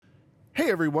Hey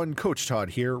everyone, Coach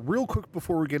Todd here. Real quick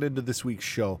before we get into this week's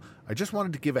show, I just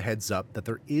wanted to give a heads up that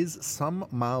there is some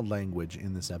mild language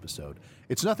in this episode.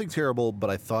 It's nothing terrible,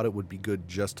 but I thought it would be good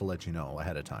just to let you know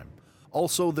ahead of time.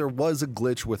 Also, there was a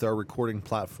glitch with our recording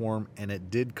platform, and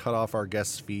it did cut off our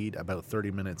guest's feed about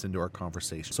 30 minutes into our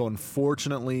conversation. So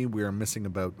unfortunately, we are missing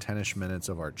about 10-ish minutes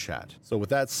of our chat. So with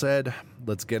that said,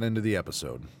 let's get into the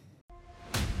episode.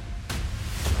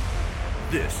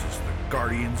 This is the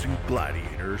Guardians and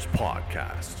Gladiators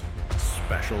podcast,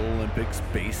 Special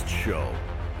Olympics-based show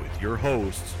with your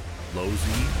hosts,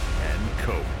 Losey and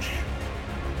Coach.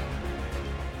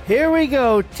 Here we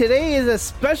go. Today is a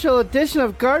special edition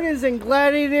of Guardians and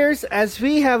Gladiators as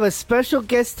we have a special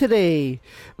guest today.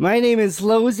 My name is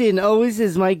Losey and always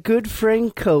is my good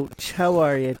friend Coach. How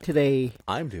are you today?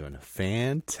 I'm doing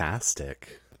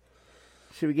fantastic.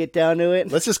 Should we get down to it?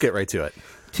 Let's just get right to it.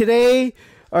 Today,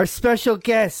 our special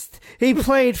guest, he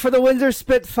played for the Windsor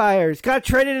Spitfires, got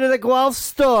traded to the Guelph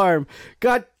Storm,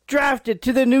 got drafted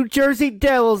to the New Jersey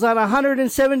Devils on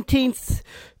 117th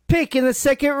pick in the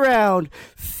second round,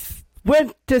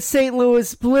 went to St.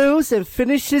 Louis Blues and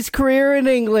finished his career in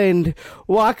England.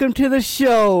 Welcome to the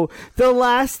show, the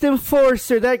last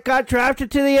enforcer that got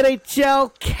drafted to the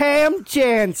NHL, Cam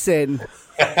Janssen.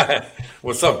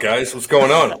 What's up, guys? What's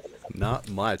going on? Not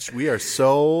much. We are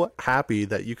so happy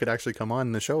that you could actually come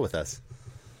on the show with us.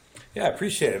 Yeah, I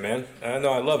appreciate it, man. I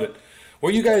know, I love it.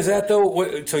 Where you guys at,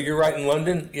 though? So you're right in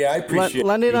London? Yeah, I appreciate it.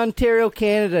 London, Ontario,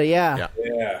 Canada, yeah.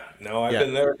 Yeah. No, I've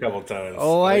been there a couple times.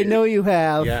 Oh, I know you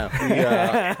have. Yeah.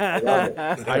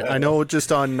 I know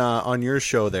just on your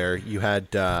show there, you had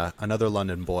another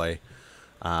London boy.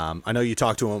 I know you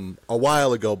talked to him a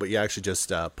while ago, but you actually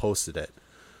just posted it.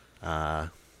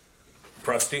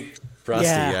 Prusty?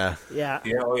 Yeah. Yeah,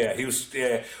 oh yeah. He was.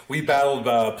 Yeah, we battled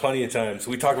plenty of times.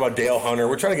 We talked about Dale Hunter.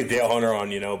 We're trying to get Dale Hunter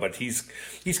on, but he's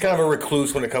kind of a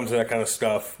recluse when it comes to that kind of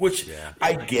stuff, which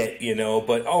I get,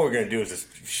 But all we're gonna do is just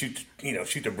shoot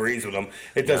the breeze with him.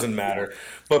 It doesn't matter.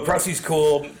 But Prusty's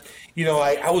cool.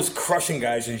 I was crushing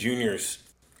guys in juniors,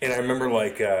 and I remember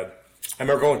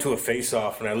going to a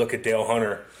face-off, and I look at Dale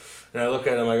Hunter. And I look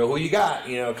at him, I go, who you got?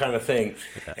 Kind of thing.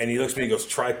 And he looks at me and goes,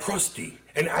 try Prusty.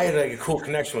 And I had a cool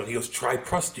connection with him. He goes, try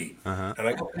Prusty. And I'm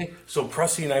like, okay. So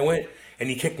Prusty and I went, and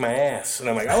he kicked my ass. And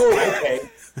I'm like, oh, okay.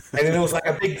 And then it was like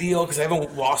a big deal because I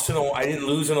haven't lost I didn't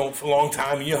lose in a long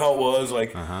time. You know how it was.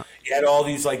 You had all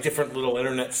these different little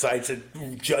internet sites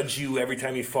that judge you every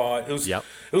time you fought. It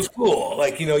was cool.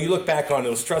 You look back on it,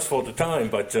 it was stressful at the time,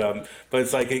 but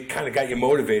it's it kind of got you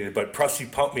motivated. But Prusty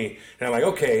pumped me, and I'm like,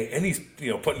 okay. And he's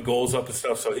putting goals up and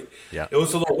stuff. So it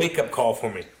was a little wake up call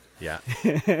for me. Yeah.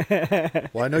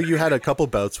 Well, I know you had a couple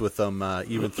bouts with them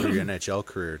even through your NHL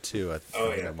career too.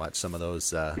 I watched some of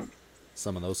those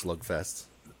slugfests.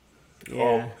 Yeah.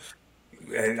 Oh,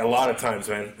 and a lot of times,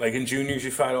 man. In juniors, you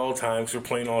fight all the time because we're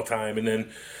playing all the time, and then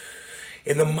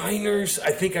in the minors, I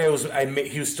think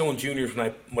he was still in juniors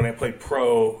when I played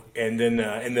pro, and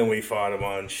then we fought a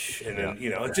bunch, and then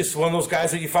it's just one of those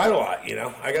guys that you fight a lot.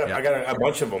 I got a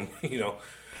bunch of them.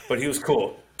 But he was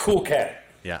cool cat.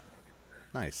 Yeah.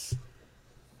 Nice.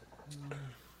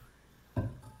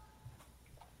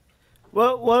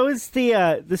 What was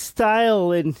the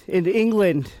style in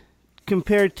England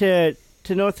compared to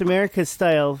North America's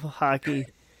style of hockey?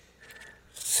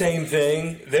 Same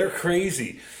thing. They're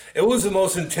crazy. It was the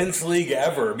most intense league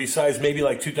ever, besides maybe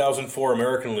 2004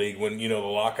 American League when, the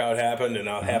lockout happened and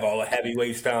I'll have all the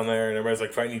heavyweights down there and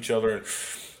everybody's fighting each other. And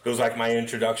it was my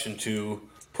introduction to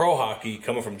pro hockey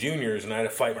coming from juniors, and I had to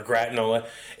fight McGrath and all that.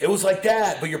 It was like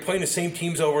that, but you're playing the same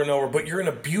teams over and over, but you're in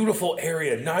a beautiful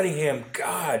area. Nottingham,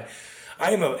 God,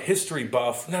 I am a history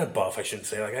buff. Not a buff, I shouldn't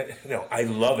say. I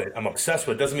love it. I'm obsessed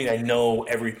with it. Doesn't mean I know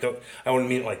everything. I wouldn't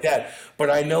mean it like that. But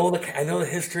I know the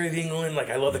history of England.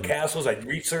 I love the castles. I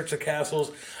research the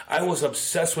castles. I was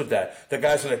obsessed with that. The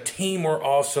guys on the team were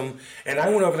awesome, and I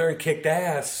went over there and kicked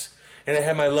ass. And I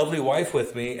had my lovely wife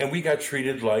with me, and we got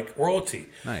treated like royalty.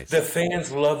 Nice. The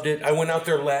fans loved it. I went out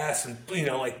there last and,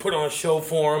 put on a show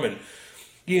for them. And,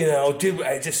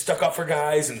 I just stuck up for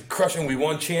guys and crushing. We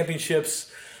won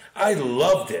championships. I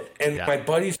loved it. And my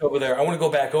buddies over there, I want to go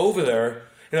back over there.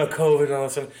 COVID and all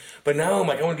that stuff. But now I'm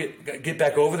I want to get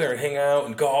back over there and hang out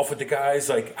and golf with the guys.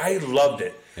 I loved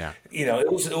it. Yeah.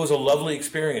 It was a lovely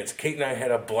experience. Kate and I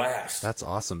had a blast. That's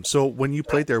awesome. So when you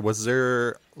played there, was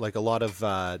there a lot of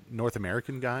North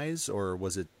American guys, or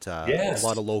was it a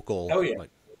lot of local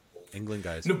England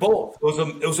guys? No, both.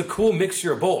 It was a cool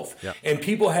mixture of both. Yeah. And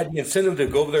people had the incentive to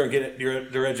go over there and get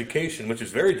their education, which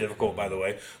is very difficult, by the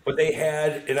way. But they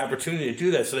had an opportunity to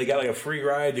do that, so they got a free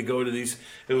ride to go to these.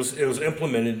 It was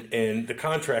implemented in the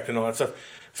contract and all that stuff.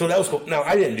 So that was cool. Now,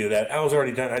 I didn't do that. I was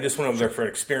already done. I just went over there for an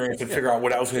experience and figure out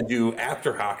what I was going to do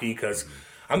after hockey because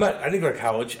I didn't go to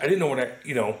college. I didn't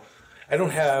know I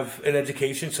don't have an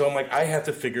education. So I'm like, I have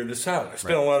to figure this out. I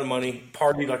spent a lot of money,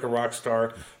 partied like a rock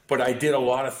star, but I did a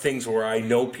lot of things where I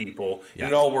know people. And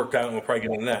it all worked out, and we'll probably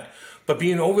get into that. But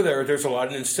being over there's a lot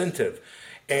of incentive.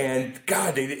 And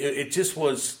God, it just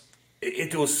was...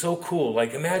 It was so cool.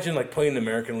 Like, imagine like playing the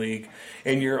American League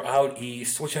and you're out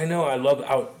east, which I know I love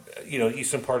out,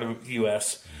 eastern part of the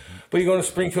U.S. But you're going to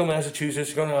Springfield, Massachusetts,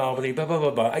 you're going to Albany, blah, blah,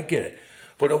 blah, blah. I get it.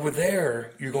 But over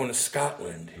there, you're going to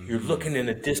Scotland. You're looking in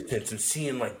the distance and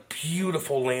seeing like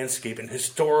beautiful landscape and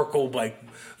historical like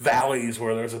valleys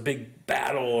where there's a big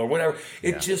battle or whatever.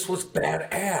 It just was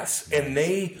badass. And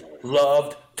they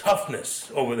loved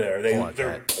toughness over there.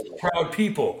 They're proud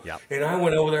people. Yep. And I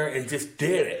went over there and just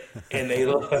did it. And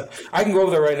I can go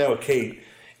over there right now with Kate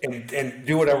and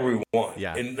do whatever we want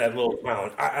in that little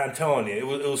town. I'm telling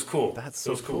you, it was cool. That's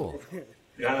so cool.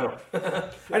 Yeah, I know.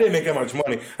 I didn't make that much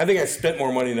money. I think I spent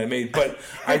more money than I made, but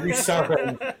I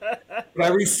resigned. I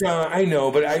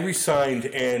resigned,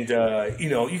 and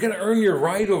you got to earn your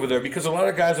right over there because a lot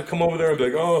of guys will come over there and be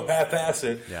like, "Oh, half-ass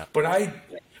it." Yeah. But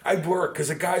I'd work because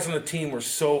the guys on the team were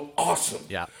so awesome.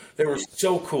 Yeah. They were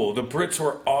so cool. The Brits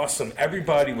were awesome.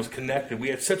 Everybody was connected. We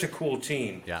had such a cool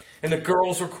team. Yeah. And the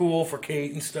girls were cool for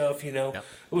Kate and stuff, Yep. It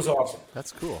was awesome.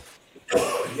 That's cool.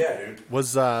 Yeah, dude.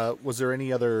 Was there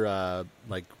any other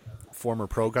like former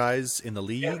pro guys in the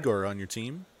league or on your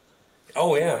team?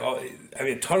 Oh yeah, I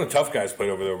mean a ton of tough guys played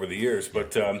over there over the years,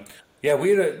 but we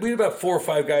had about 4 or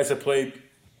 5 guys that played.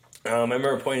 I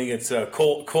remember playing against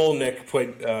Kolnick.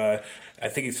 Played. I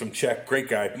think he's from Czech. Great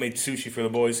guy. Made sushi for the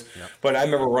boys. Yep. But I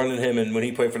remember running him, and when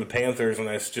he played for the Panthers, when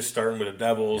I was just starting with the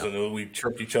Devils, and we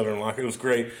chirped each other in locker. It was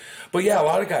great. But yeah, a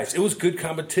lot of guys. It was good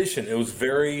competition. It was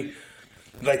very.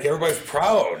 Like, everybody's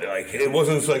proud. Like, it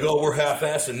wasn't just like, oh, we're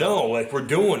half-assed. No, like, we're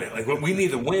doing it. Like, we need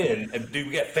to win. And dude,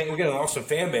 we got an awesome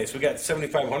fan base. We got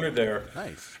 7,500 there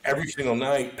every single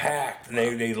night, packed, and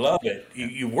they love it.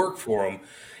 You work for them.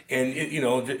 And,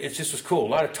 it just was cool. A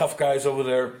lot of tough guys over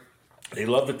there. They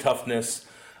love the toughness.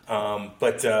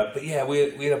 But yeah, we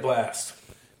had a blast.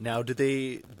 Now, did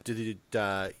you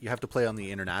have to play on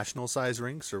the international size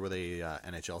rinks, or were they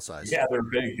NHL size? Yeah, they're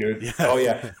big, dude. Yeah. Oh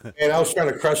yeah, and I was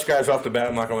trying to crush guys off the bat.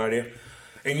 I'm not gonna lie to you.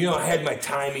 And I had my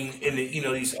timing in the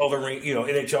these other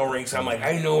NHL rinks. I'm like,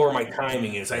 I know where my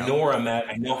timing is. I know where I'm at.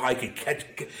 I know how I can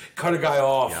cut a guy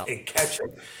off and catch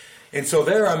him. And so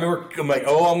there, I'm like,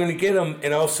 oh, I'm gonna get him.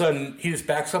 And all of a sudden, he just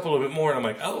backs up a little bit more, and I'm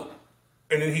like, oh.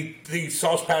 And then he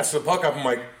sauce passes the puck up. I'm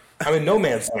like, I'm in no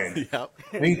man's land. Yep.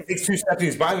 And he takes 2 steps and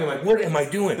he's by me. I'm like, what am I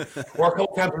doing? Or a couple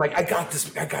times I'm like, I got this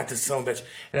son of a bitch.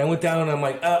 And I went down and I'm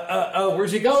like,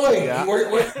 where's he going? Yeah. I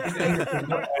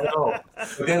know.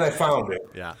 But then I found it.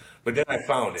 Yeah. But then I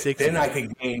found it. Then I can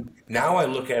gain. Now I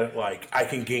look at it like I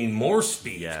can gain more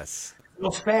speed. Yes. Real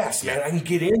fast, man. I can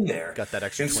get in there. Got that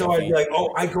extra. And so I'd be like,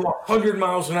 I go 100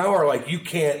 miles an hour. Like, you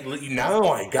can't. Now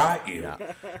I got you. Yeah.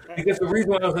 Because the reason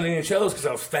why I was in the NHL is because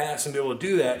I was fast and be able to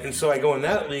do that. And so I go in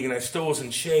that league, and I still was in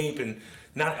shape and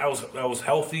I was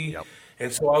healthy. Yep.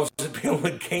 And so I was able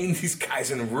to gain these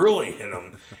guys and really hit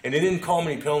them. And they didn't call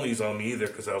many penalties on me either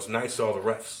because I was nice to all the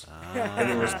refs. And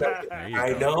they respected me.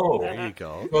 I know. There you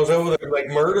go. I was over there like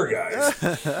murder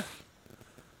guys.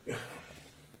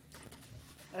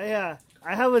 Yeah.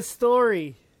 I have a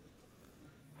story.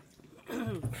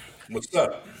 What's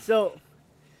up? So,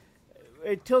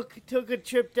 I took a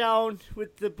trip down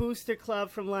with the Booster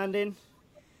Club from London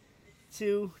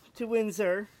to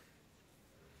Windsor,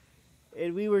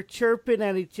 and we were chirping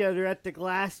at each other at the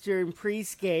glass during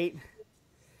pre-skate.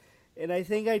 And I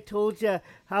think I told you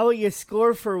how you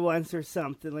score for once or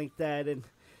something like that, and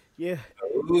you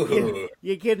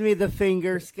give me the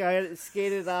finger,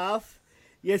 skated off.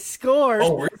 You scored.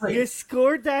 Oh, really? You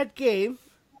scored that game.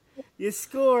 You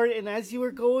scored, and as you were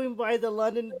going by the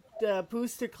London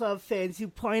Booster Club fans, you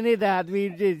pointed at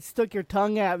me. You stuck your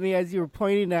tongue at me as you were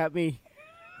pointing at me.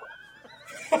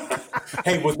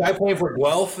 Hey, was I playing for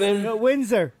Guelph then? No,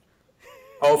 Windsor.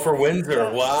 Oh, for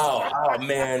Windsor. Wow. Oh,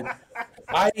 man.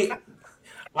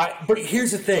 But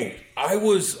here's the thing. I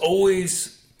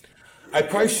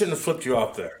probably shouldn't have flipped you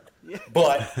off there.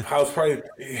 But I was probably,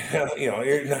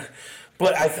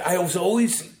 but I was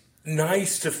always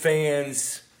nice to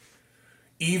fans,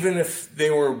 even if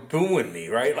they were booing me,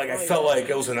 right? Like, I felt like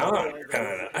it was an honor, kind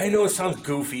of. I know it sounds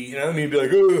goofy, I mean, be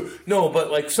like, oh, no,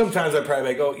 but like sometimes I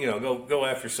probably go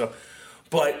after yourself.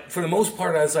 But for the most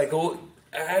part, I was like, oh,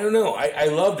 I don't know. I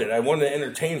loved it. I wanted to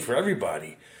entertain for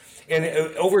everybody. And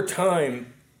over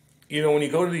time, when you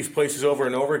go to these places over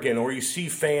and over again, or you see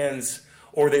fans,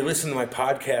 or they listen to my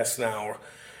podcast now,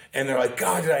 and they're like,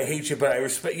 God, did I hate you? But I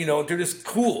respect, they're just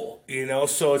cool,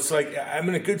 So it's like I'm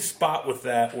in a good spot with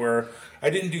that where I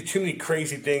didn't do too many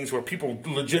crazy things where people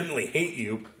legitimately hate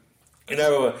you. And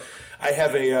I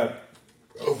have a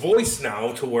voice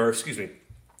now to where,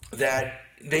 that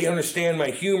they understand my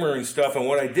humor and stuff and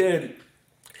what I did.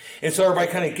 And so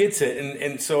everybody kind of gets it.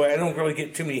 And so I don't really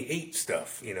get too many hate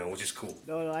stuff, which is cool.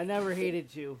 No, I never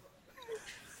hated you.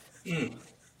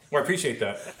 Well, I appreciate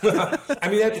that. I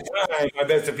mean, at the time, I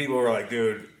bet some people were like,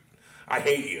 dude, I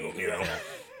hate you,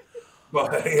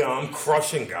 But, I'm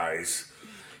crushing guys,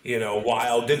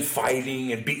 wild and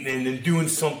fighting and beating and doing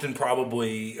something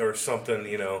probably or something,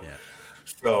 Yeah.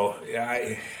 So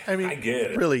yeah, I mean, I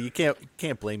get it. Really, you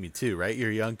can't blame me too, right? You're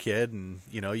a young kid, and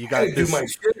you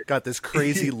got this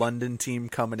crazy London team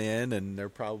coming in, and they're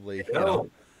probably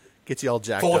gets you all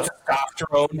jacked full up. Full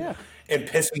testosterone and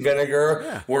piss and vinegar.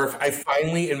 Yeah. Where if I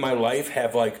finally in my life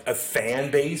have like a fan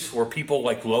base where people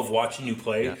like love watching you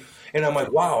play. Yeah. And I'm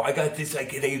like, wow, I got this.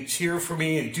 Like they cheer for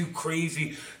me and do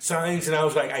crazy signs, and I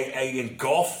was like, I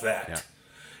engulfed that. Yeah.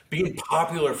 Being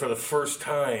popular for the first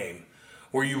time,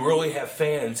 where you really have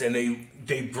fans, and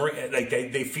they bring like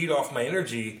they feed off my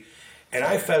energy, and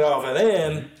I fed off of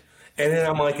them, and then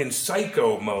I'm like in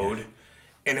psycho mode,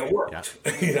 and it worked.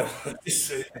 Yeah.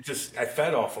 Just I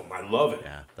fed off them. I love it.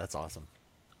 Yeah, that's awesome.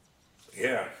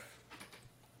 Yeah.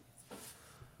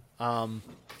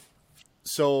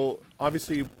 So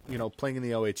obviously, playing in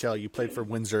the OHL, you played for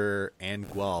Windsor and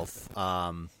Guelph.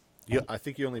 I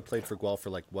think you only played for Guelph for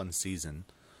like one season.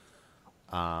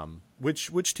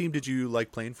 Which team did you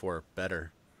like playing for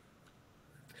better?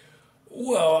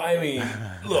 Well, I mean,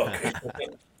 look,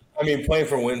 playing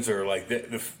for Windsor, like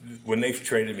when they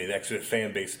traded me, actually the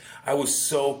fan base, I was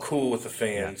so cool with the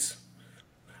fans.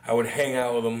 Yeah. I would hang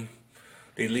out with them.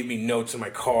 They leave me notes in my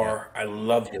car. I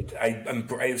loved it.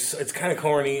 It's kind of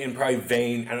corny and probably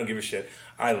vain. I don't give a shit.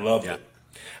 I loved it.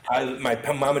 My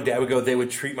mom and dad would go. They would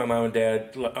treat my mom and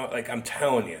dad like I'm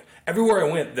telling you. Everywhere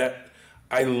I went,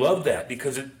 I love that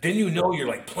because then you're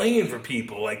like playing for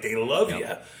people. Like they love you,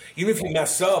 even if you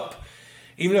mess up.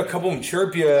 Even a couple of them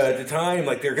chirp you at the time,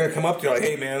 like they're gonna come up to you like,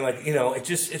 "Hey, man," like it's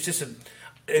just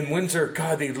in Windsor,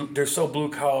 God, they're so blue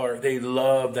collar. They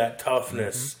love that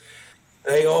toughness.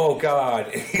 Mm-hmm. Oh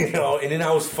God, And then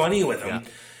I was funny with them. Yeah.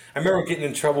 I remember getting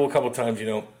in trouble a couple of times.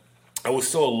 I was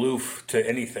so aloof to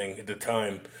anything at the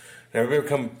time, and I remember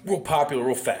becoming real popular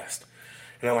real fast.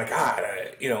 And I'm like,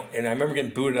 and I remember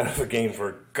getting booted out of a game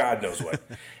for God knows what.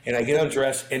 And I get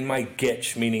undressed in my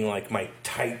gitch, meaning like my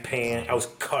tight pant. I was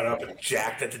cut up and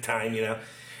jacked at the time, I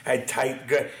had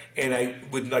tight, and I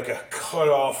would like a cut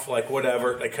off, like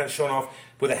whatever, like kind of showing off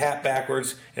with a hat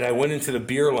backwards. And I went into the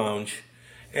beer lounge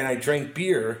and I drank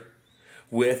beer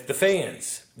with the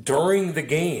fans during the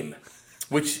game,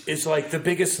 which is like the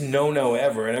biggest no-no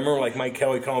ever. And I remember like Mike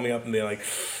Kelly calling me up and being like,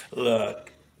 look,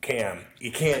 Cam,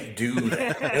 you can't do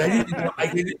that. And I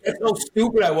didn't know. That's how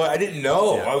stupid I was. I didn't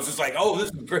know. Yeah. I was just like, oh, this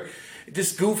is great.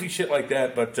 Just goofy shit like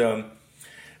that.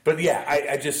 But yeah,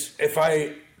 I just,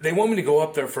 they want me to go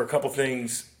up there for a couple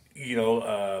things,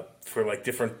 for like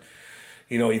different,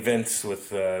 events with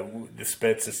the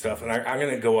Spits and stuff. And I'm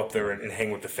going to go up there and hang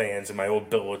with the fans and my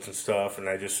old billets and stuff. And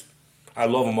I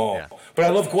love them all. Yeah. But I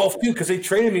love Guelph too because they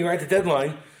traded me right at the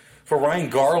deadline for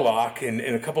Ryan Garlock and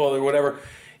a couple other whatever.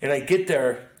 And I get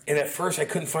there. And at first, I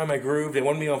couldn't find my groove. They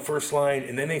wanted me on first line,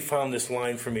 and then they found this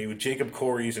line for me with Jacob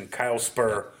Corries and Kyle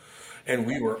Spur, and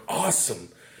we were awesome,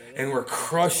 and we're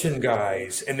crushing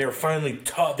guys, and they were finally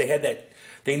tough. They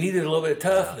needed a little bit of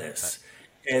toughness.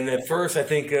 And at first, I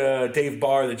think Dave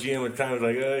Barr, the GM at the time, was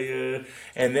like, oh, yeah.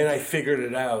 And then I figured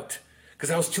it out because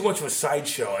I was too much of a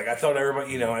sideshow. Like, I thought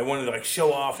everybody, I wanted to, like,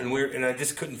 show off, and I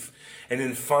just couldn't. And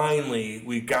then finally,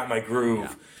 we got my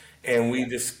groove. Yeah. And we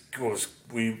just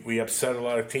we upset a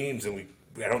lot of teams, and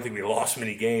I don't think we lost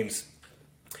many games.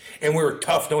 And we were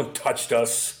tough. No one touched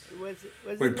us.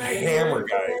 We'd hammer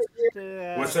guys.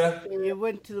 What's that? You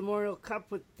went to the Memorial Cup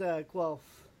with Guelph.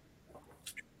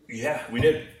 Yeah, we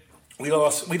did. We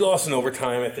lost in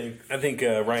overtime. I think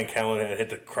Ryan Callahan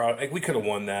hit the crowd. Like, we could have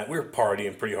won that. We were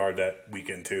partying pretty hard that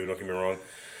weekend too. Don't get me wrong,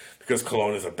 because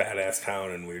Cologne is a badass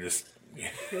town, and we were just.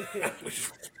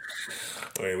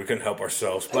 We couldn't help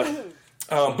ourselves, but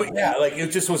yeah, like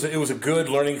it was a good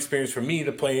learning experience for me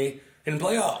to play in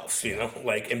playoffs,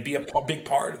 and be a big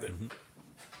part of it. Mm-hmm.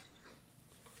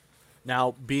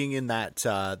 Now, being in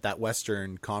that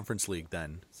Western Conference League,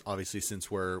 then obviously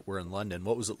since we're in London,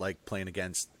 what was it like playing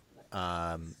against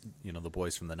the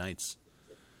boys from the Knights?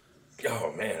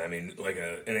 Oh man, like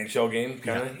an NHL game,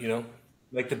 kind of,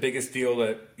 like the biggest deal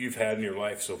that you've had in your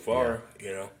life so far,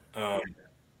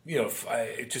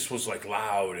 it just was like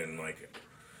loud and like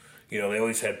they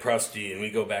always had Prusty, and we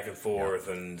go back and forth,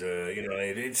 and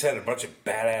they just had a bunch of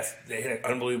badass. They had an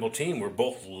unbelievable team. We're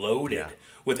both loaded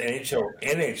with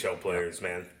NHL players,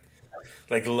 man.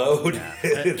 Like loaded.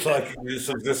 Yeah. It's like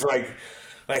just like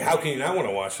how can you not want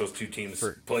to watch those two teams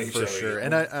play each other? For sure.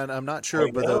 And I'm not sure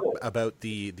about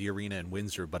the arena in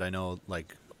Windsor, but I know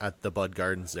like at the Bud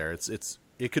Gardens there,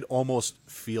 it could almost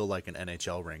feel like an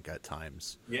NHL rink at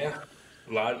times. Yeah.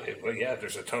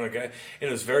 There's a ton of guys, and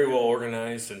it was very well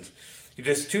organized, and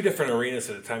there's two different arenas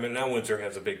at the time. And now Windsor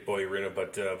has a big boy arena,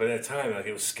 but at the time, like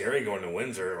it was scary going to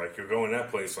Windsor. Like you're going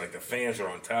that place, like the fans are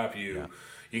on top of you. Yeah.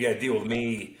 You got to deal with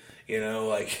me,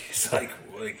 like it's like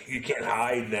you can't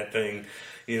hide in that thing.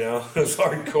 It's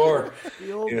hardcore.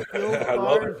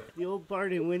 The old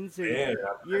barn in Windsor. Yeah,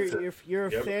 you're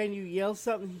a fan. You yell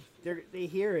something, they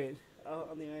hear it out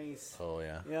on the ice. Oh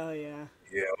yeah. Yeah, yeah.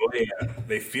 Yeah,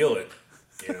 they feel it.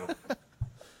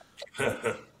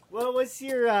 Well, what's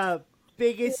your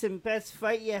biggest and best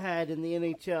fight you had in the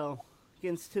NHL?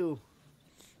 Against who?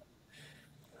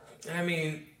 I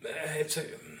mean,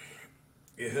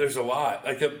 there's a lot.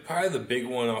 Like probably the big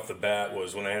one off the bat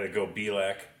was when I had to go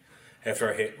BLAC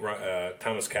after I hit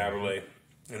Thomas Caberlet,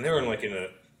 and they were in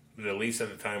the Leafs at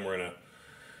the time were in a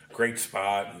great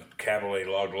spot. And Caberlet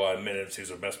logged a lot of minutes. He was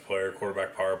the best player,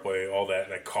 quarterback, power play, all that.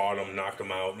 And I caught him, knocked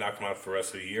him out for the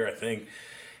rest of the year, I think.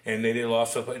 And they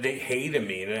lost. They hated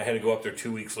me, and I had to go up there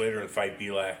 2 weeks later and fight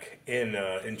BLAC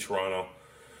in Toronto.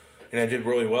 And I did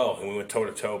really well, and we went toe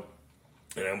to toe.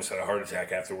 And I almost had a heart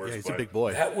attack afterwards. Yeah, he's a big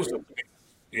boy. That was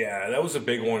a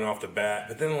big one off the bat.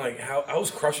 But then how I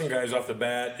was crushing guys off the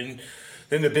bat, and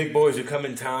then the big boys who come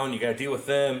in town, you got to deal with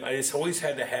them. I just always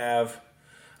had to have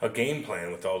a game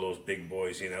plan with all those big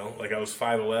boys, Like I was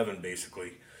 5'11",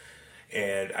 basically.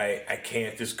 And I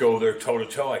can't just go there toe to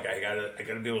toe. Like I gotta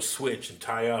be able to switch and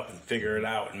tie up and figure it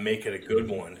out and make it a good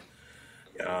one.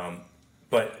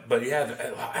 But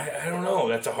yeah, I don't know.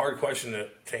 That's a hard question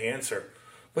to answer.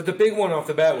 But the big one off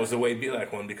the bat was the Wade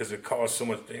Belak one because it caused so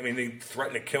much. I mean, they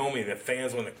threatened to kill me. The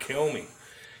fans want to kill me.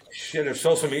 Shit, if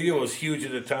social media was huge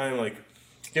at the time, like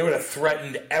they would have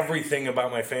threatened everything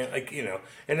about my fan,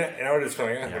 And I would have just been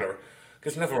like, whatever,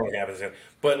 because nothing really happens to him.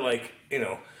 But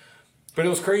but it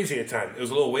was crazy at the time. It was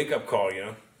a little wake up call,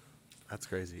 That's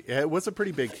crazy. Yeah, it was a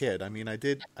pretty big hit. I mean, I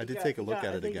did take a look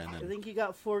at it again. I think you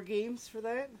got 4 games for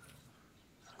that.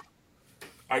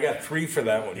 I got 3 for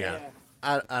that one. Yeah.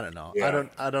 I don't know. Yeah.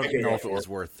 I don't know if it was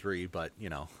worth 3, but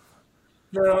No,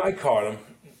 I caught him.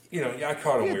 I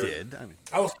caught him weird. Did.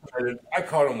 I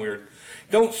caught him weird.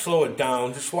 Don't slow it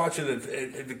down. Just watch it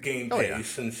at the game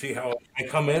pace and see how I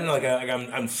come in like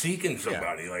I'm seeking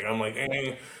somebody. Yeah. Like I'm like,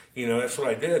 that's what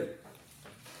I did.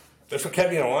 That's what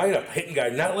kept me in a lineup, hitting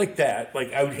guys. Not like that.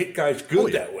 Like I would hit guys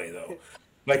good that way though.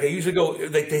 Like I usually go.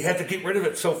 Like they had to get rid of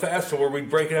it so fast, so where we'd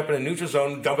break it up in a neutral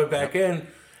zone, dump it back in,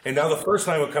 and now the first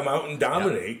line would come out and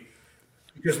dominate.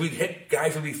 Because we'd hit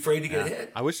guys would be afraid to get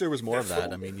hit. I wish there was more of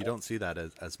that. I mean, you don't see that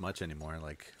as much anymore.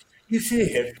 Like you see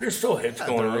hits. There's still hits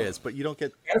going on. There is, but you don't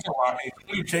get. That's a lot.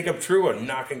 Jacob Trouba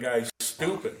knocking guys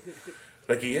stupid,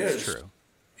 like he is. It's true.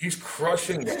 He's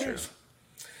crushing guys.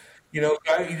 You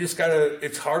just gotta.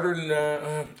 It's harder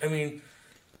than. You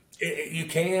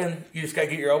just gotta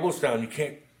get your elbows down. You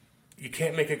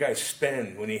can't make a guy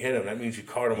spin when you hit him. That means you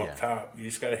caught him up top. You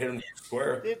just gotta hit him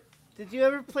square. Did you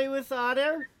ever play with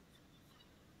Otter?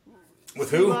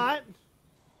 With who?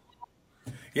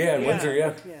 Yeah, in Windsor,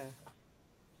 yeah.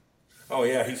 Oh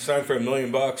yeah, he signed for $1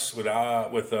 million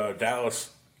with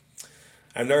Dallas.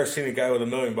 I've never seen a guy with $1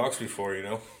 million before,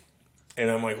 And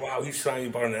I'm like, wow, he signed. He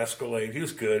bought an Escalade. He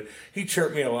was good. He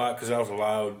chirped me a lot because I was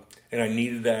loud, and I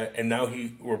needed that. And now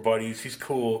we're buddies. He's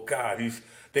cool. God,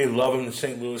 they love him in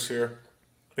St. Louis here.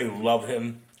 They love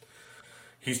him.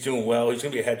 He's doing well. He's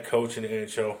gonna be a head coach in the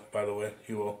NHL. By the way,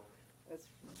 he will.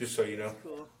 Just so you know.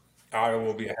 Cool. Otter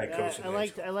will be a head coach.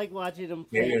 I like watching him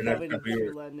play coming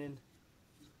to London.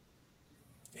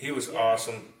 He was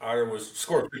awesome. Otter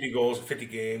scored 50 goals in 50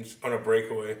 games on a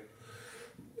breakaway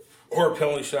or a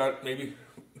penalty shot, maybe.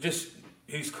 Just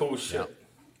he's cool as shit.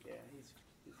 Yeah, he's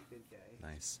a good guy.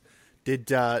 Nice.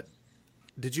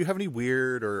 Did you have any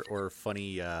weird or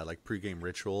funny like pregame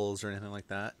rituals or anything like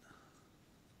that?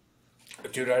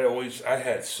 Dude, I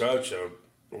had such a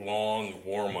long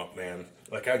warm up, man.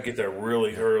 Like I'd get there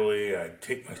really early. I'd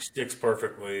take my sticks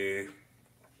perfectly.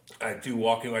 I'd do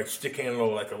walking, I'd stick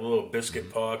handle like a little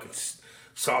biscuit puck and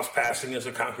sauce passing as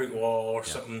a concrete wall or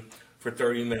something for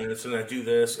 30 minutes, and I'd do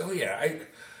this. Oh yeah,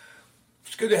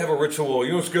 it's good to have a ritual.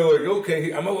 It's good. Like,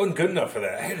 okay, I wasn't good enough for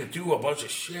that. I had to do a bunch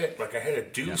of shit. Like I had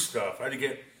to do stuff. I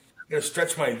had to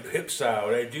stretch my hips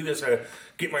out. I had to do this. I had to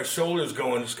get my shoulders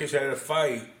going just in case I had a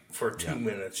fight. for 2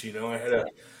 minutes.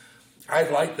 I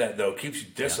like that though. It keeps you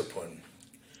disciplined.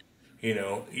 You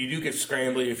do get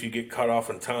scrambly if you get cut off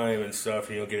in time and stuff,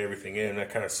 and you don't get everything in.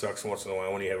 That kind of sucks once in a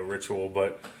while when you have a ritual.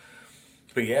 But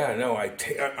yeah, no, I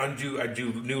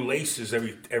do new laces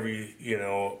every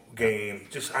game.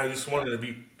 I just wanted to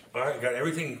be. All right, got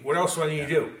everything. What else do I need to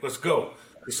do? Let's go.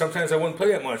 Because sometimes I wouldn't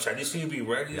play that much. I just need to be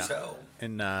ready as hell.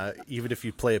 And even if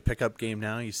you play a pickup game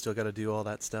now, you still got to do all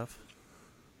that stuff.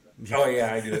 Oh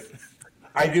yeah, I do it.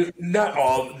 I do not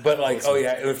all, but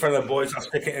in front of the boys, I'll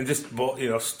stick it and just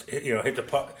hit the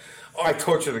puck. Oh, I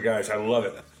torture the guys. I love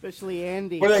it. Especially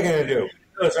Andy. What are they going to do?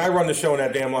 Listen, I run the show in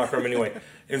that damn locker room anyway,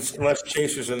 unless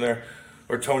Chaser's in there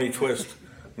or Tony Twist.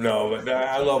 No, but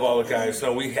I love all the guys.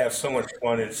 No, we have so much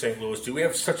fun in St. Louis, dude. We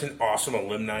have such an awesome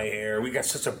alumni here. We got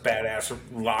such a badass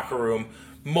locker room,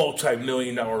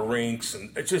 multi-million-dollar rinks,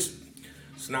 and it's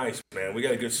nice, man. We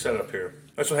got a good setup here.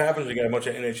 That's what happens. We got a bunch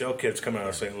of NHL kids coming out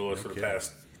of St. Louis for the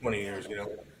past 20 years,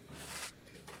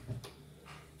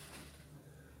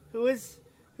 Who is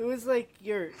like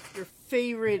your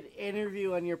favorite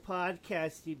interview on your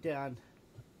podcast you done?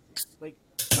 Like,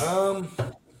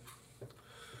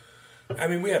 I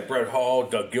mean, we have Brett Hall,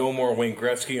 Doug Gilmour, Wayne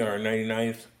Gretzky on our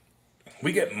 99th.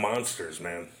 We get monsters,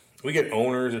 man. We get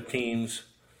owners of teams,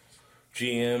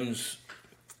 GMs.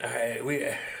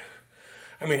 Having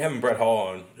Brett Hall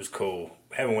on is cool.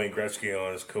 Having Wayne Gretzky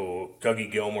on is cool.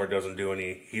 Dougie Gilmour doesn't do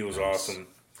any. He was awesome.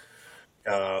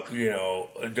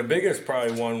 The biggest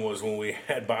probably one was when we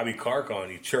had Bobby Clark on.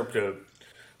 He chirped the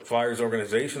Flyers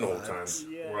organization the whole time.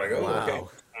 Yeah. We're like, oh, wow. okay.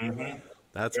 Mm-hmm.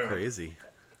 That's crazy.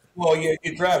 Well, you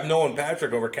draft Nolan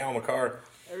Patrick over Cal McCarr.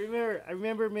 I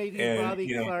remember meeting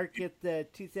Bobby Clark at the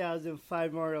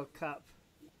 2005 Memorial Cup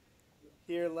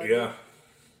here in London. Yeah.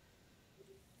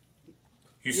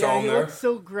 You saw him there? He looked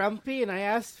so grumpy, and I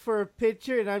asked for a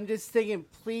picture, and I'm just thinking,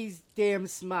 please damn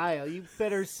smile. You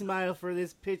better smile for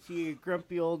this picture, you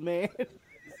grumpy old man.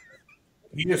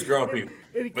 He is grumpy,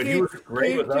 but he was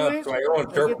great with us. So I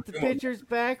get the pictures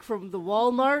back from the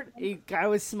Walmart. I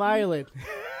was smiling.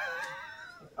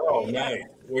 Oh, nice.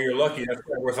 Well, you're lucky. That's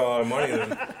probably worth a lot of money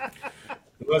then.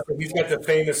 Unless he's got the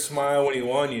famous smile when he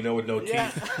won, with no teeth.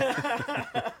 Yeah.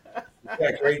 He's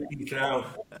got great teeth now.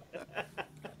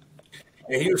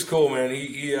 Yeah, he was cool, man.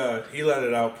 He let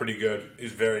it out pretty good.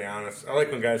 He's very honest. I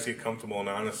like when guys get comfortable and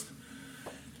honest.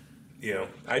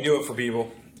 I do it for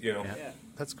people. Yeah.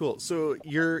 That's cool. So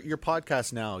your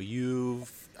podcast now,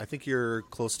 I think you're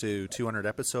close to 200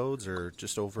 episodes, or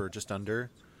just under.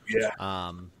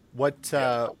 Yeah. What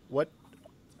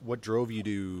drove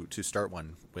you to start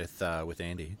one with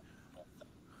Andy?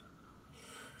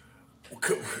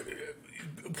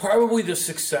 Probably the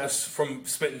success from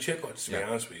Spittin' Chicklets, to be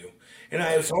honest with you. And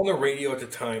I was on the radio at the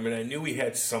time, and I knew we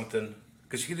had something,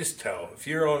 because you could just tell. If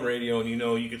you're on radio and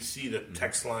you could see the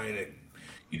text line,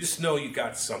 you just know you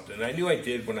got something. And I knew I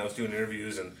did when I was doing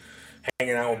interviews and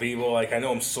hanging out with people. Like, I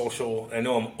know I'm social. I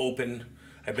know I'm open.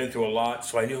 I've been through a lot.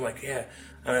 So I knew,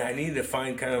 I needed to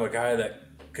find kind of a guy that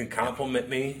can compliment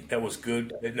me, that was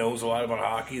good, that knows a lot about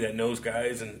hockey, that knows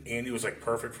guys. And Andy was,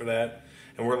 perfect for that.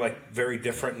 And we're, very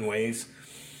different in ways.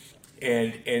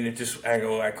 And it just,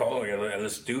 I called him,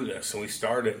 let's do this. And we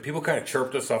started. People kind of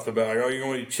chirped us off the bat, oh, you're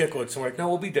going to do Chicklets. I'm like, no,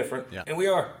 we'll be different. Yeah. And we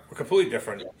are. We're completely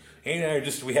different. Andy and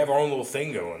I we have our own little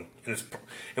thing going.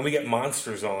 And we get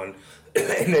monsters on,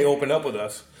 and they open up with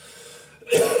us.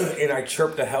 And I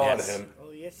chirp the hell out of him. Oh,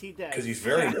 yes, he does. Because he's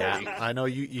very nerdy. I know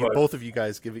you both of you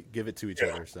guys give it to each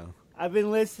other. So I've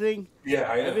been listening. Yeah,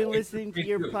 I know. I've been listening to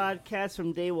your podcast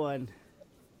from day one.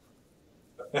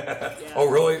 Oh,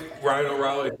 really? Ryan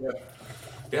O'Reilly?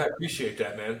 Yeah, I appreciate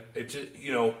that, man. It just,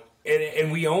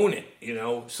 and we own it,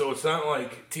 so it's not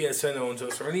like TSN owns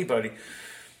us or anybody.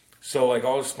 So,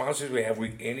 all the sponsors we have,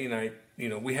 Andy and I,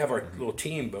 we have our little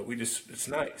team, but it's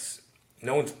nice.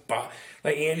 No one's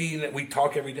like Andy. We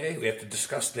talk every day. We have to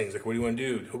discuss things like, what do you want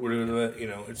to do?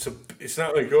 It's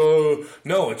not like, oh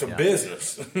no, it's a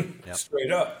business,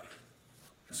 straight up.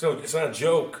 So it's not a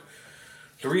joke.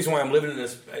 The reason why I'm living in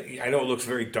this, I know it looks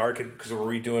very dark because we're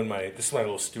redoing this is my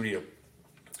little studio.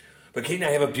 But Kate and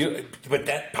I have but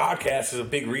that podcast is a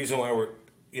big reason why we're,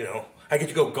 I get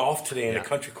to go golf today in a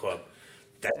country club.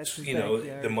 That's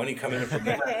the money coming in from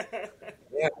that.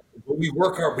 Yeah, but we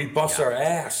bust our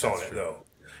ass on it though.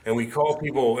 And we call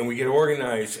people and we get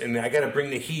organized, and I got to bring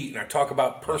the heat, and I talk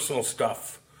about personal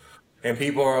stuff. And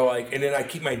people are like, and then I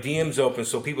keep my DMs open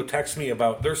so people text me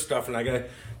about their stuff, and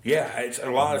it's a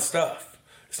lot of stuff.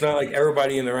 It's not like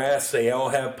everybody in their ass, they all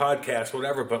have podcasts,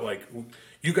 whatever, but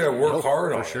you got to work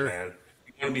hard on it, man.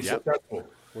 You want to be successful.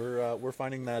 We're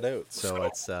finding that out, so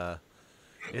it's a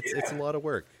lot of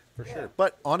work for sure.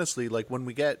 But honestly, like when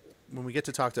we get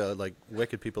to talk to like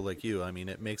wicked people like you, I mean,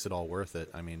 it makes it all worth it.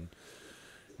 I mean,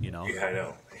 you know. Yeah, I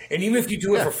know. And even if you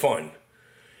do it for fun,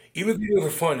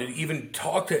 and even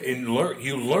talk to and learn,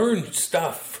 you learn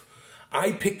stuff.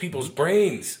 I pick people's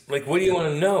brains. Like, what do you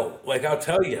want to know? Like, I'll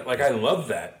tell you. Like, I love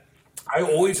that. I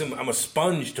always am. I'm a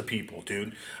sponge to people,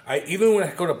 dude. Even when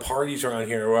I go to parties around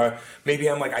here, or maybe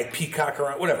I'm like I peacock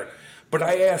around, whatever. But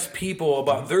I ask people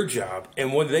about their job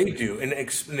and what they do, and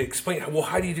explain. Well,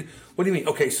 how do you do? What do you mean?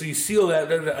 Okay, so you seal that.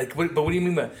 Like, but what do you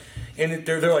mean by? And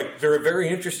they're very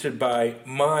interested by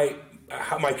my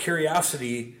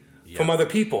curiosity from other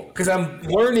people because I'm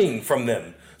learning from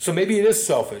them. So maybe it is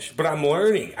selfish, but I'm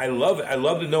learning. I love it. I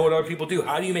love to know what other people do.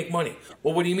 How do you make money?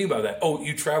 Well, what do you mean by that? Oh,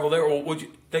 you travel there? Well, would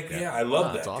you think? Yeah, I love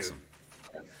that. That's awesome.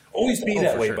 Dude. Always be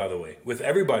that way, sure. By the way, with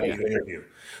everybody you interview.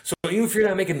 So even if you're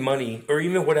not making money or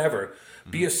even whatever,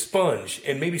 be a sponge,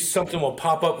 and maybe something will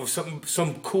pop up with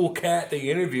some cool cat that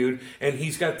you interviewed, and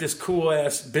he's got this cool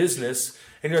ass business,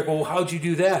 and you're like, well, how'd you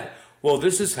do that? Well,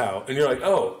 this is how, and you're like,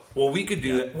 oh, well, we could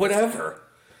do that. Whatever.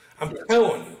 I'm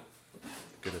telling you.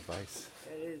 Good advice.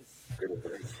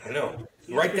 I know.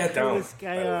 Write that down. This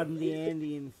guy on the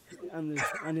Andy on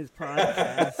his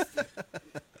podcast.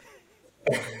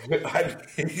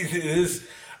 It is.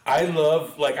 I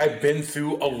love. Like, I've been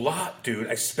through a lot,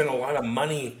 dude. I spent a lot of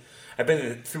money. I've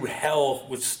been through hell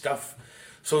with stuff.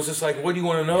 So it's just like, what do you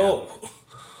want to know? Yeah.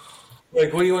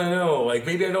 Like, what do you want to know? Like,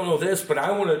 maybe I don't know this, but I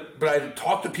want to. But I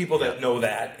talk to people that know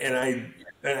that, and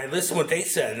I listen to what they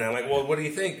said, and I'm like, well, what do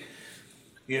you think?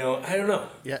 You know, I don't know.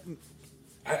 Yeah.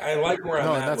 I like where I'm at.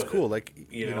 No, and that's with cool. It, like,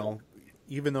 you know,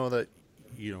 even though that,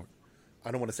 you know, I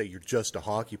don't want to say you're just a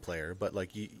hockey player, but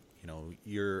like, you know,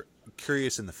 you're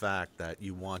curious in the fact that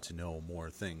you want to know more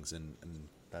things, and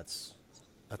that's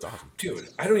awesome. Dude,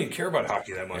 I don't even care about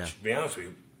hockey that much, to be honest with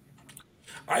you.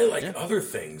 I like other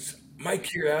things. My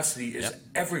curiosity is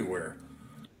everywhere.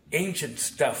 Ancient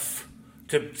stuff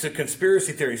to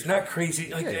conspiracy theories, not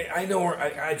crazy. Like, I know where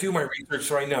I do my research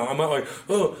right now. I'm not like,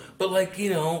 oh, but like, you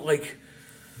know, like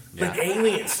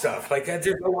alien stuff. Like, there's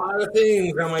a lot of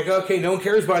things. I'm like, okay, no one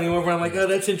cares about anymore. But I'm like, oh,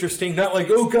 that's interesting. Not like,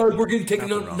 oh, God, we're getting taken.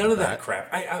 None of that crap.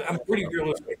 I'm pretty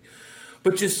realistic.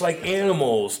 But just like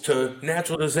animals to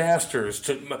natural disasters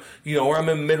to, you know, where I'm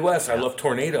in the Midwest, I love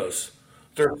tornadoes.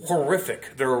 They're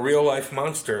horrific. They're a real life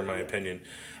monster, in my opinion.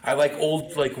 I like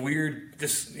old, like weird,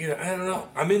 just, you know, I don't know.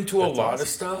 I'm into a lot of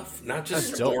stuff, not just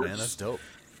That's sports. dope, man. That's dope.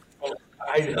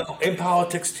 I know. In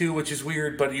politics too, which is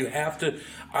weird, but you have to,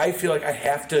 I feel like I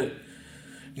have to,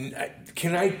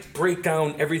 can I break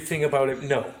down everything about it?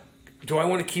 No. Do I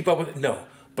want to keep up with it? No.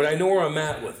 But I know where I'm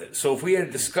at with it. So if we had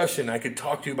a discussion, I could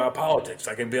talk to you about politics.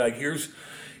 I could be like,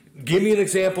 give me an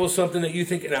example of something that you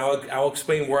think, and I'll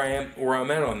explain where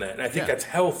I'm at on that. And I think that's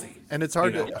healthy. And it's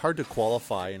hard to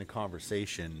qualify in a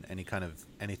conversation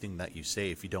anything that you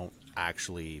say if you don't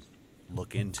actually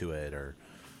look into it, or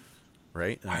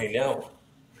right? I know.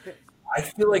 I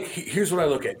feel like here's what I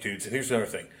look at, dudes, and here's another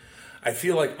thing. I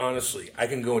feel like, honestly, I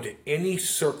can go into any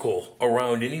circle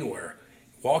around anywhere,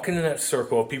 walk into that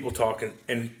circle of people talking,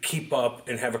 and keep up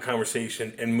and have a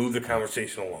conversation and move the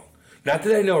conversation along. Not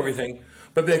that I know everything,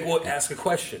 but be like, well, ask a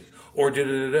question or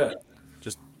da-da-da-da.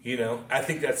 Just, you know, I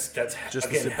think that's just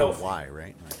again, the healthy. why,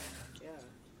 right?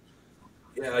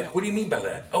 Yeah, like, what do you mean by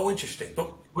that? Oh, interesting. But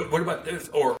what about this?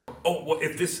 Or, oh, well,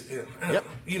 if this,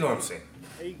 you know what I'm saying.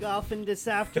 Are you golfing this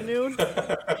afternoon?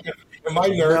 Am I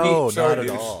nerdy? No, Sorry, not at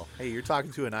dudes. all. Hey, you're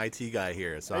talking to an IT guy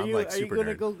here, so I'm Are like super you going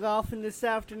to nerd. go golfing this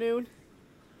afternoon?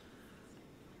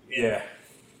 Yeah,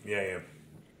 I am.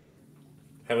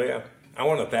 Hell yeah. I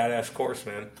want a badass course,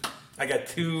 man. We got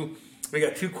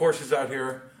two courses out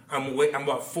here. I'm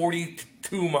about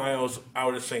 42 miles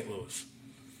out of St. Louis,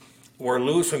 where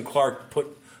Lewis and Clark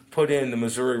put in the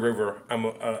Missouri River. I'm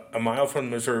a mile from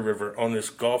the Missouri River on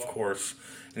this golf course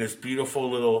in this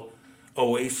beautiful little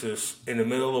oasis in the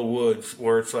middle of the woods,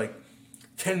 where it's like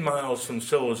 10 miles from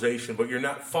civilization, but you're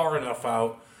not far enough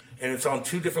out, and it's on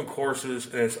two different courses,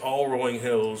 and it's all rolling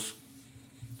hills.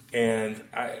 And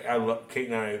I love, Kate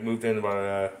and I moved in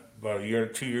about a year,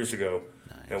 2 years ago,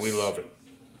 and we love it.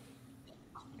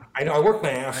 I know I worked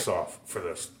my ass off for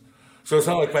this. So it's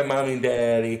not like my mommy and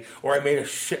daddy, or I made a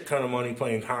shit ton of money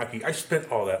playing hockey. I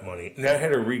spent all that money, and I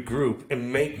had to regroup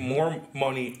and make more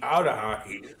money out of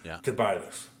hockey to buy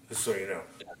this. Just so you know.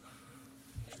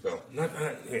 So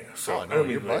So I don't mean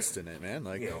you're busting it, man.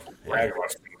 Like, brag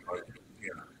about it.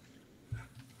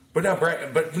 But not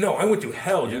brag. But no, I went through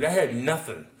hell, dude. I had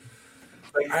nothing.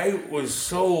 Like, I was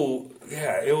so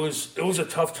it was a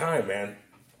tough time, man.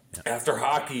 After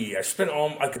hockey, I spent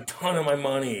like a ton of my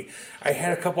money. I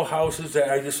had a couple houses that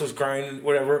I just was grinding,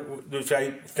 whatever, which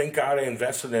I thank God I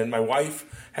invested in. My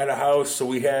wife had a house, so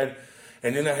we had,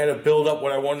 and then I had to build up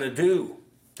what I wanted to do.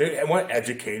 I wasn't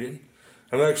educated.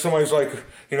 And like somebody's like,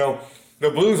 the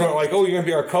Blues aren't like, oh, you're gonna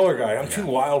be our color guy. I'm too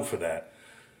wild for that.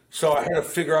 So I had to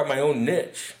figure out my own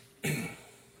niche. And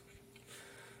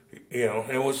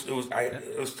it was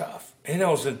tough, and I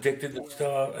was addicted to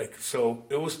stuff. So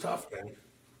it was tough, man.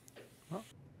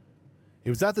 It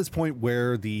was at this point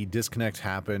where the disconnect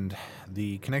happened.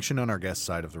 The connection on our guest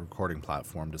side of the recording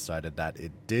platform decided that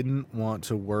it didn't want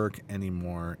to work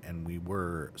anymore, and we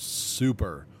were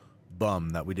super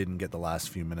bummed that we didn't get the last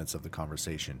few minutes of the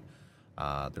conversation.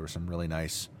 There were some really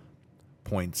nice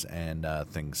points and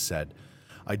things said.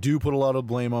 I do put a lot of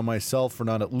blame on myself for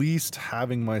not at least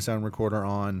having my sound recorder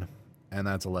on, and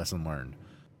that's a lesson learned.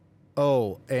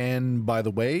 Oh, and by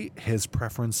the way, his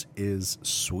preference is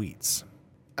sweets.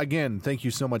 Again, thank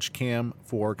you so much, Cam,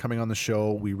 for coming on the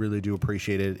show. We really do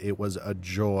appreciate it. It was a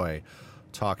joy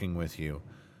talking with you.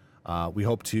 We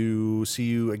hope to see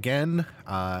you again,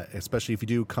 especially if you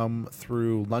do come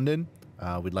through London.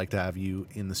 We'd like to have you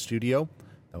in the studio.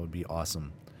 That would be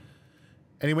awesome.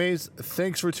 Anyways,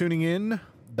 thanks for tuning in.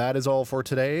 That is all for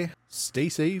today. Stay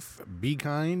safe, be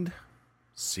kind.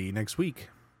 See you next week.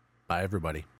 Bye,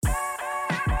 everybody.